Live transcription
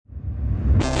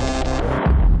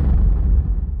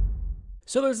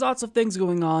So there's lots of things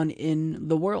going on in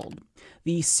the world.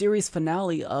 The series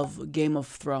finale of Game of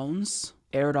Thrones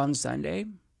aired on Sunday.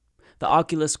 The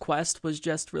Oculus Quest was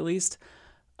just released.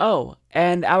 Oh,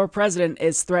 and our president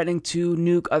is threatening to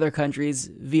nuke other countries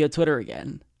via Twitter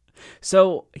again.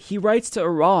 So he writes to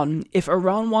Iran, if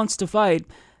Iran wants to fight,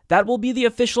 that will be the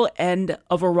official end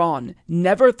of Iran.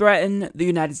 Never threaten the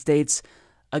United States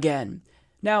again.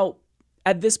 Now,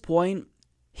 at this point,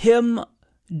 him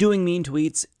doing mean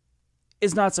tweets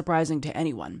is not surprising to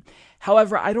anyone.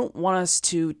 However, I don't want us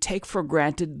to take for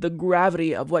granted the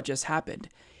gravity of what just happened.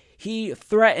 He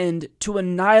threatened to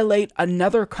annihilate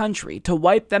another country, to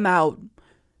wipe them out,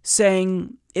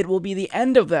 saying it will be the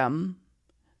end of them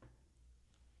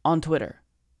on Twitter.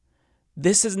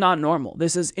 This is not normal.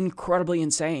 This is incredibly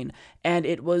insane. And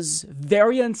it was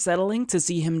very unsettling to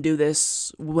see him do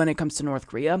this when it comes to North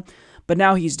Korea. But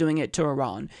now he's doing it to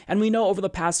Iran. And we know over the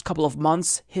past couple of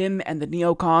months, him and the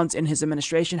neocons in his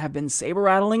administration have been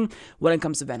saber-rattling when it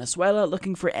comes to Venezuela,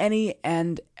 looking for any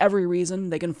and every reason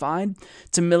they can find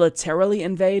to militarily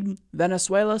invade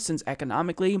Venezuela, since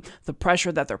economically, the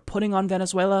pressure that they're putting on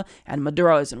Venezuela and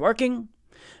Maduro isn't working.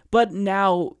 But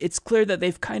now it's clear that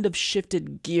they've kind of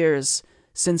shifted gears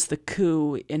since the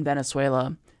coup in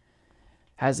Venezuela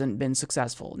hasn't been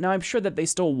successful. Now, I'm sure that they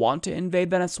still want to invade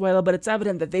Venezuela, but it's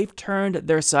evident that they've turned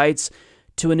their sights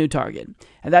to a new target.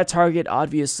 And that target,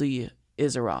 obviously,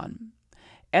 is Iran.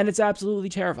 And it's absolutely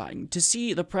terrifying to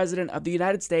see the president of the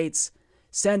United States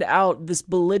send out this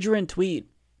belligerent tweet.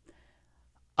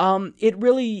 It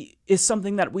really is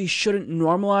something that we shouldn't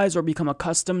normalize or become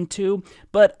accustomed to,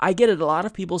 but I get it. A lot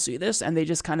of people see this and they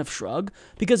just kind of shrug,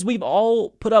 because we've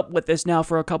all put up with this now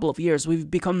for a couple of years.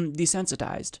 We've become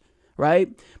desensitized, right?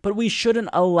 But we shouldn't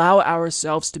allow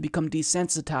ourselves to become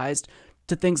desensitized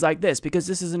to things like this, because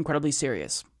this is incredibly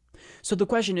serious. So the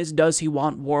question is, does he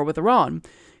want war with Iran?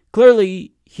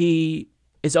 Clearly, he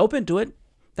is open to it.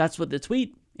 That's what the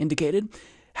tweet indicated.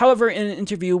 However, in an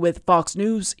interview with Fox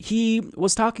News, he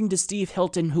was talking to Steve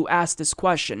Hilton, who asked this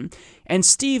question. And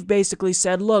Steve basically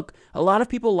said, look, a lot of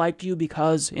people liked you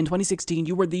because in 2016,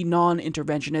 you were the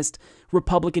non-interventionist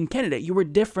Republican candidate. You were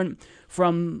different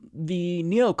from the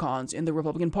neocons in the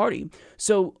Republican Party.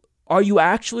 So are you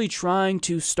actually trying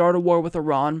to start a war with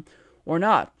Iran or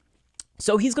not?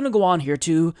 So he's going to go on here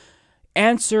to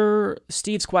answer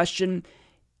Steve's question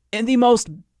in the most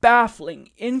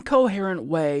baffling, incoherent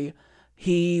way.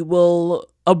 He will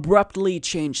abruptly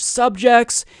change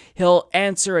subjects. He'll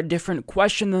answer a different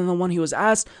question than the one he was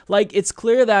asked. Like, it's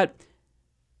clear that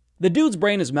the dude's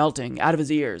brain is melting out of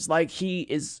his ears. Like, he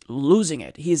is losing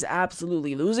it. He is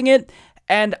absolutely losing it.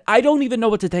 And I don't even know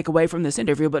what to take away from this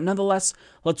interview, but nonetheless,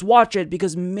 let's watch it,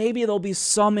 because maybe there'll be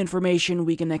some information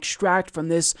we can extract from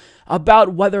this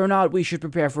about whether or not we should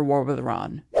prepare for war with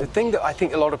Iran. The thing that I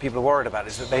think a lot of people are worried about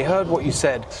is that they heard what you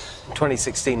said in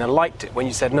 2016 and liked it when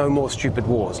you said no more stupid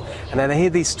wars. And then they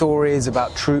hear these stories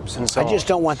about troops and so on. I just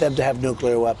don't want them to have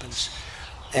nuclear weapons.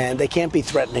 And they can't be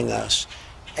threatening us.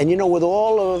 And you know, with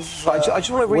all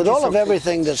of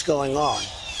everything that's going on,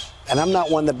 and I'm not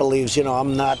one that believes, you know,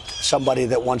 I'm not somebody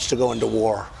that wants to go into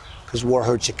war, because war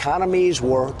hurts economies,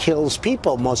 war kills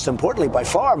people, most importantly, by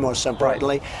far most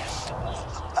importantly.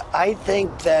 Right. I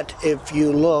think that if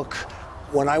you look,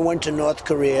 when I went to North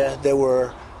Korea, there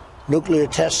were nuclear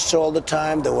tests all the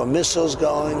time, there were missiles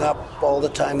going up all the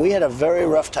time. We had a very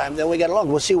rough time, then we got along.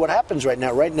 We'll see what happens right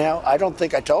now. Right now, I don't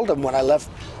think I told him when I left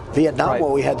Vietnam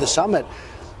when we had the summit,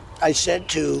 I said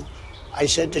to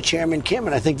Chairman Kim,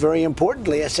 and I think very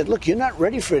importantly, I said, look, you're not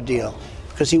ready for a deal,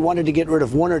 because he wanted to get rid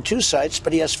of 1 or 2 sites,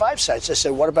 but he has 5 sites. I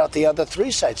said, what about the other 3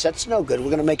 sites? That's no good. We're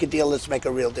going to make a deal. Let's make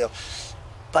a real deal.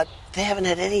 But they haven't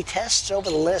had any tests over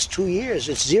the last 2 years.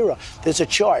 It's zero. There's a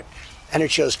chart, and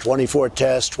it shows 24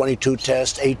 tests, 22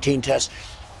 tests, 18 tests.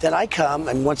 Then I come,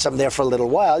 and once I'm there for a little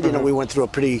while, you know, we went through a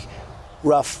pretty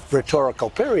rough rhetorical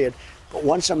period. But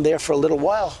once I'm there for a little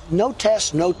while, no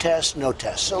tests, no tests, no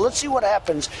tests. So let's see what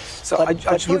happens. So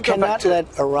but you cannot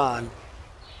let Iran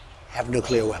have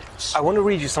nuclear weapons. I want to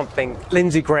read you something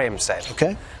Lindsey Graham said.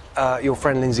 Okay. Your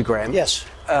friend Lindsey Graham. Yes.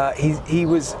 He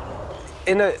was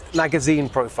in a magazine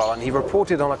profile, and he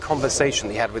reported on a conversation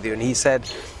he had with you, and he said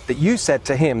that you said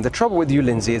to him, the trouble with you,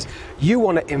 Lindsey, is you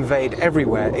want to invade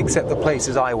everywhere except the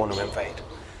places I want to invade.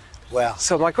 Well,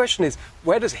 so my question is,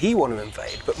 where does he want to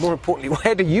invade? But more importantly,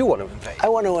 where do you want to invade? I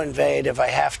want to invade, if I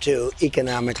have to,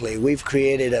 economically. We've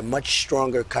created a much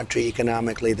stronger country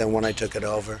economically than when I took it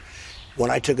over. When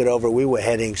I took it over, we were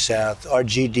heading south. Our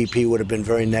GDP would have been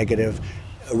very negative.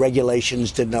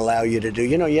 Regulations didn't allow you to do.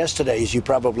 You know, yesterday, as you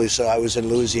probably saw, I was in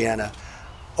Louisiana,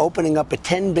 opening up a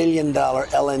 $10 billion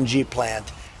LNG plant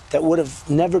that would have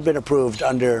never been approved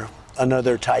under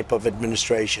another type of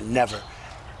administration, never.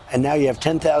 And now you have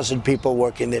 10,000 people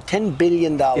working there, $10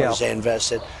 billion they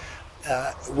invested.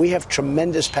 We have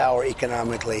tremendous power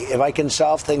economically. If I can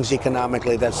solve things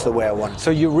economically, that's the way I want it.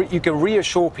 So you can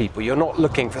reassure people you're not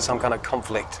looking for some kind of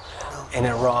conflict in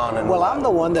Iran. And well, I'm the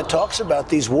one that talks about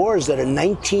these wars that are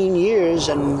 19 years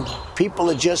and people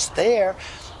are just there.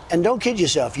 And don't kid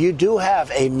yourself, you do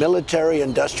have a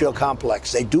military-industrial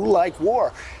complex. They do like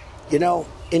war. You know,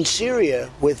 in Syria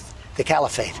with the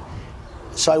caliphate.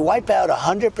 So I wipe out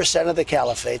 100% of the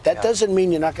caliphate. That doesn't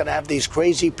mean you're not going to have these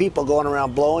crazy people going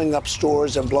around blowing up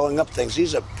stores and blowing up things.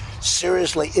 These are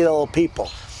seriously ill people.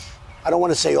 I don't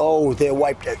want to say, oh, they're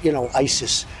wiped out, you know,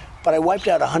 ISIS. But I wiped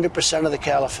out 100% of the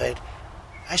caliphate.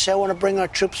 I say, I want to bring our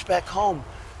troops back home.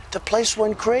 The place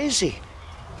went crazy.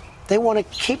 They want to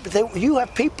keep, you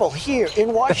have people here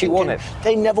in Washington.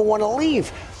 They never want to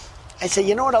leave. I say,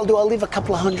 you know what I'll do? I'll leave a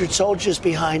couple of hundred soldiers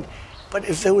behind. But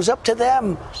if it was up to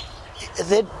them,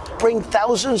 they'd bring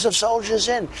thousands of soldiers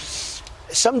in.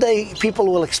 Someday people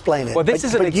will explain it. Well, this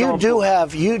is an example.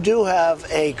 You do have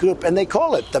a group, and they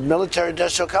call it the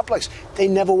military-industrial complex. They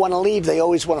never want to leave. They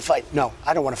always want to fight. No,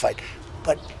 I don't want to fight.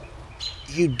 But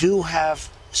you do have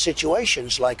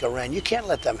situations like Iran. You can't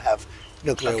let them have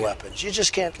nuclear weapons. You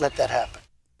just can't let that happen.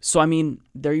 So, I mean,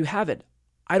 there you have it.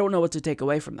 I don't know what to take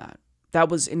away from that. That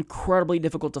was incredibly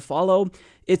difficult to follow.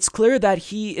 It's clear that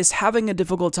he is having a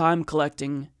difficult time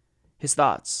collecting his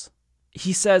thoughts.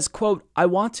 He says, quote, I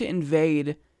want to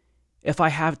invade if I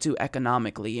have to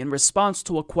economically, in response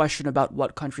to a question about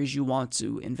what countries you want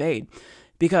to invade.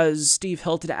 Because Steve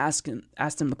Hilton asked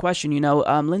him the question,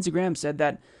 Lindsey Graham said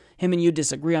that him and you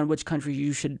disagree on which country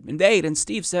you should invade. And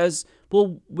Steve says,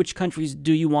 well, which countries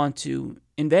do you want to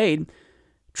invade?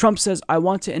 Trump says, I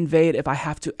want to invade if I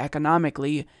have to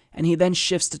economically. And he then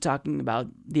shifts to talking about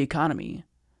the economy.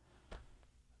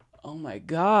 Oh my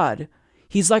God.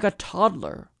 He's like a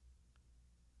toddler.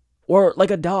 Or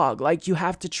like a dog. Like you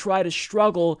have to try to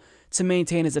struggle to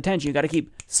maintain his attention. You got to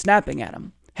keep snapping at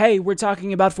him. Hey, we're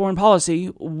talking about foreign policy.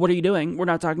 What are you doing? We're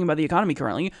not talking about the economy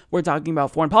currently. We're talking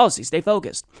about foreign policy. Stay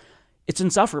focused. It's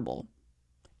insufferable.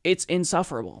 It's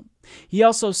insufferable. He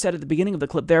also said at the beginning of the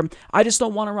clip there, I just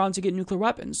don't want Iran to get nuclear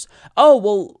weapons. Oh,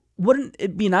 well, wouldn't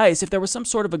it be nice if there was some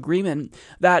sort of agreement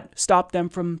that stopped them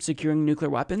from securing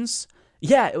nuclear weapons?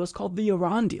 Yeah, it was called the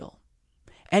Iran deal.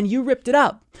 And you ripped it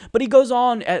up. But he goes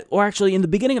on, or actually in the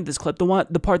beginning of this clip,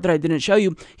 the part that I didn't show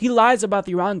you, he lies about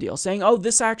the Iran deal, saying, oh,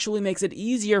 this actually makes it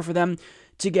easier for them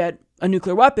to get a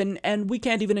nuclear weapon, and we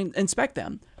can't even inspect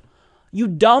them. You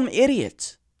dumb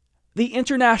idiot. The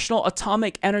International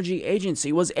Atomic Energy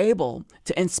Agency was able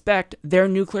to inspect their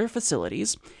nuclear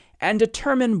facilities and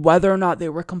determine whether or not they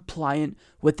were compliant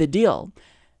with the deal.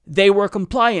 They were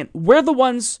compliant. We're the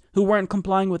ones who weren't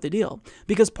complying with the deal.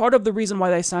 Because part of the reason why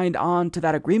they signed on to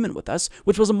that agreement with us,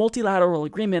 which was a multilateral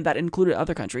agreement that included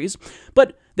other countries,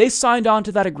 but they signed on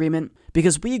to that agreement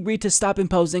because we agreed to stop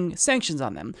imposing sanctions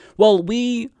on them. Well,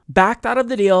 we backed out of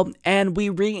the deal and we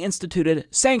reinstituted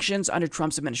sanctions under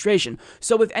Trump's administration.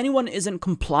 So if anyone isn't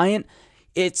compliant,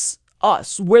 it's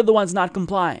us. We're the ones not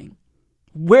complying.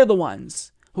 We're the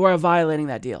ones who are violating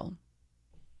that deal.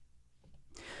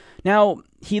 Now,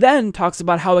 he then talks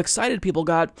about how excited people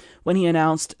got when he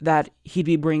announced that he'd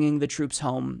be bringing the troops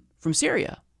home from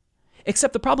Syria.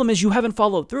 Except the problem is you haven't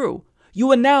followed through.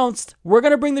 You announced, we're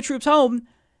going to bring the troops home.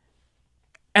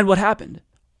 And what happened?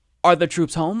 Are the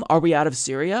troops home? Are we out of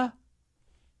Syria?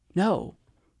 No.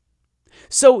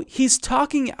 So he's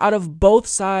talking out of both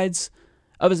sides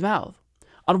of his mouth.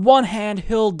 On one hand,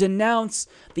 he'll denounce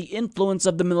the influence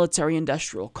of the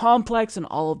military-industrial complex and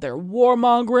all of their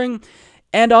warmongering.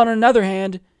 And on another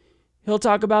hand, he'll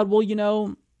talk about,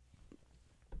 well,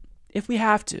 if we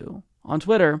have to, on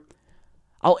Twitter,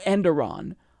 I'll end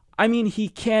Iran. I mean, he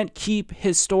can't keep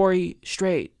his story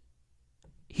straight.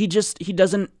 He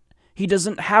doesn't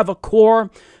have a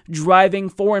core driving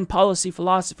foreign policy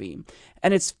philosophy.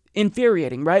 And it's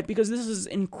infuriating, right? Because this is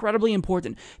incredibly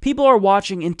important. People are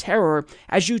watching in terror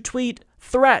as you tweet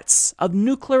threats of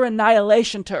nuclear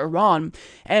annihilation to Iran.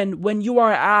 And when you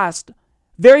are asked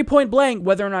very point blank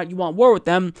whether or not you want war with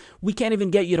them, we can't even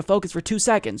get you to focus for 2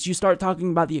 seconds. You start talking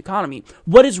about the economy.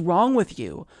 What is wrong with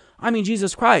you? I mean,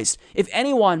 Jesus Christ. If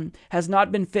anyone has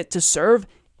not been fit to serve,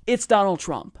 it's Donald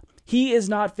Trump. He is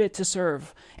not fit to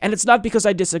serve. And it's not because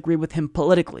I disagree with him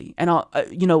politically and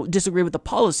disagree with the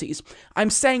policies. I'm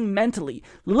saying mentally,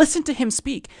 listen to him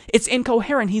speak. It's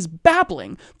incoherent. He's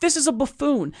babbling. This is a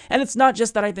buffoon. And it's not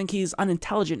just that I think he's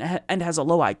unintelligent and has a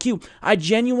low IQ. I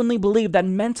genuinely believe that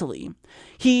mentally,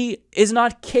 He is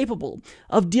not capable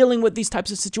of dealing with these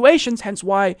types of situations, hence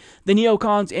why the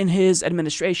neocons in his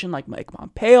administration, like Mike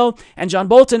Pompeo and John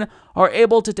Bolton, are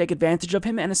able to take advantage of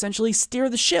him and essentially steer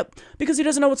the ship, because he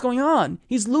doesn't know what's going on.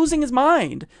 He's losing his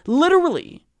mind,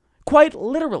 literally, quite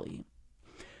literally.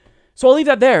 So I'll leave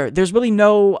that there. There's really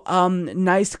no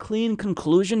nice, clean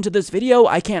conclusion to this video.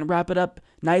 I can't wrap it up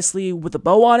nicely with a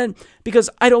bow on it because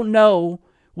I don't know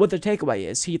what the takeaway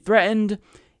is. He threatened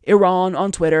Iran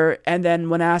on Twitter, and then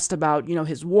when asked about,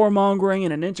 his warmongering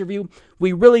in an interview,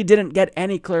 we really didn't get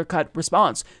any clear-cut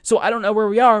response. So I don't know where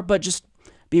we are, but just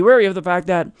be wary of the fact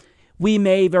that we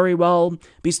may very well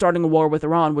be starting a war with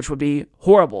Iran, which would be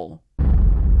horrible.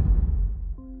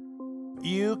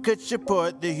 You could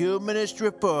support the Humanist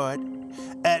Report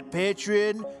at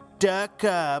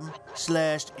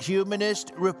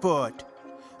patreon.com/Humanist Report.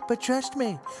 But trust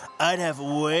me, I'd have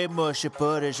way more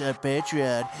supporters on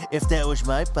Patreon if that was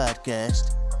my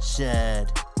podcast.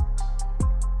 Sad.